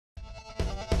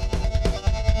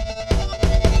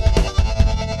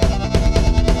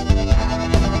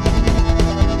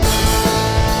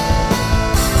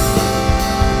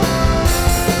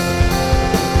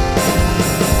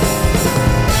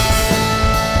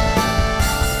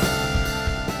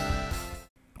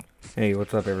Hey,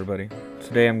 what's up everybody?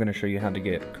 Today I'm going to show you how to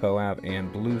get QOO APP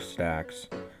and BLUESTACKS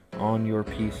on your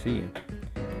PC.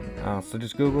 So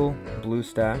just Google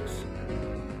BLUESTACKS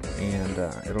and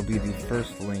it'll be the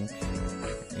first link,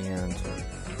 and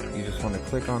you just want to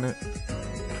click on it.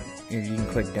 And you can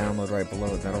click download right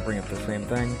below it. That'll bring up the same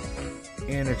thing,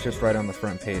 and it's just right on the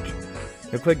front page.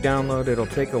 You'll click download. It'll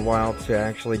take a while to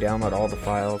actually download all the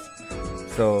files,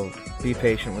 so be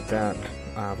patient with that.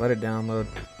 Let it download.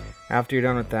 After you're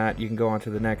done with that, you can go on to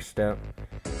the next step,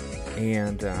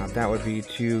 and that would be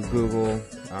to Google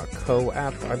QOO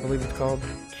APP, I believe it's called,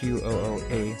 QOO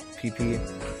APP,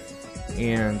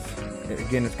 and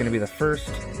again, it's going to be the first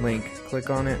link. Click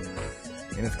on it,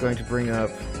 and it's going to bring up,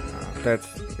 that's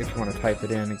if you want to type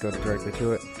it in and go directly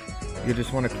to it. You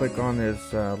just want to click on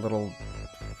this little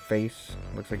face,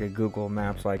 looks like a Google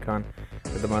Maps icon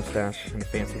with a mustache and a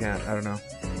fancy hat, I don't know.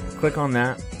 Click on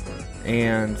that,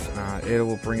 and it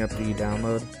will bring up the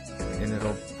download, and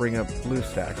it'll bring up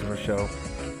BLUESTACKS.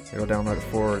 It'll download it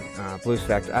for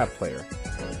BLUESTACKS app player.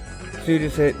 So you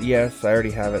just hit yes. I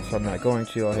already have it, so I'm not going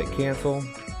to. I'll hit cancel,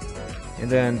 and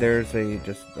then there's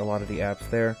just a lot of the apps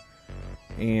there,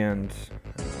 and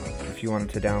if you wanted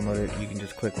to download it, you can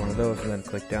just click one of those and then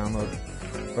click download.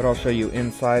 But I'll show you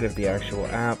inside of the actual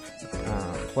app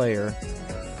player,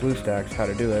 BLUESTACKS, how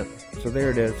to do it. So there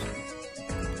it is.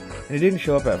 And it didn't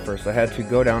show up at first. I had to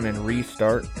go down and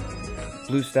restart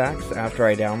BLUESTACKS after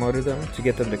I downloaded them to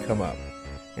get them to come up.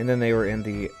 And then they were in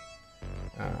the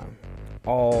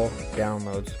all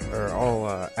downloads, or all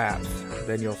apps.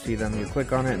 Then you'll see them. You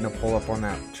click on it and they'll pull up on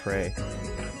that tray.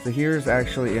 So here's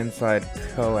actually inside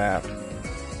QOO APP.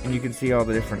 And you can see all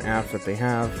the different apps that they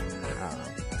have.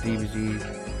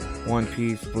 DBZ, One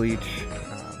Piece, Bleach,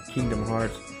 Kingdom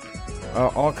Hearts.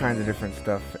 All kinds of different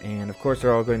stuff, and of course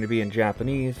they're all going to be in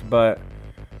Japanese, but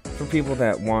for people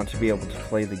that want to be able to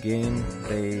play the game,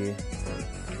 they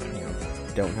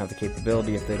don't have the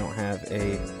capability if they don't have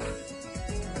a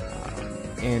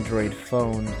Android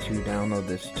phone to download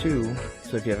this to.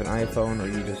 So if you have an iPhone or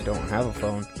you just don't have a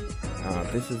phone,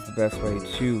 this is the best way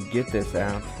to get this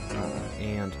app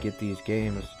and get these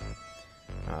games.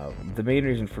 The main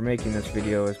reason for making this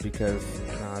video is because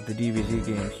the DBZ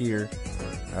game here,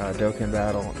 Dokkan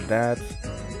Battle, that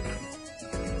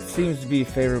seems to be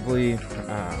favorably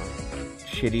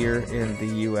shittier in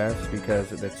the US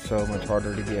because it's so much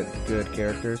harder to get good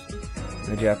characters.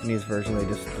 In the Japanese version, they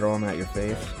just throw them at your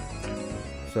face.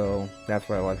 So that's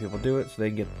why a lot of people do it, so they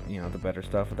can get the better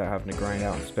stuff without having to grind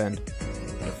out and spend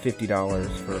 $50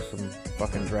 for some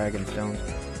fucking dragon stones.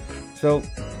 So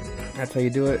that's how you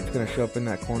do it. It's going to show up in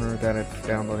that corner that it's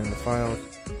downloading the files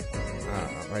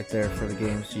right there for the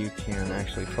game, so you can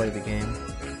actually play the game.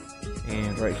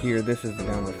 And right here, this is the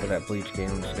download for that Bleach game.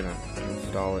 I'm just going to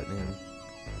install it, and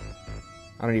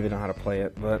I don't even know how to play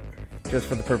it, but just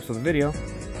for the purpose of the video,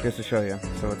 just to show you.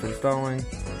 So it's installing.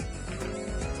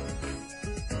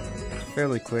 It's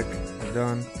fairly quick.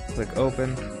 Done. Click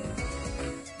open.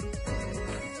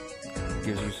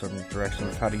 Gives you some directions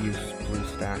of how to use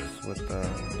BLUESTACKS with the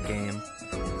game,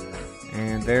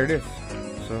 and there it is.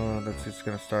 So that's just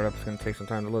going to start up. It's going to take some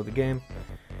time to load the game,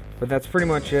 but that's pretty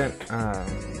much it.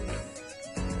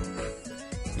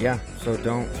 Yeah, so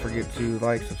don't forget to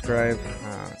like, subscribe,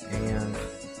 and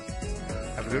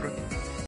have a good one.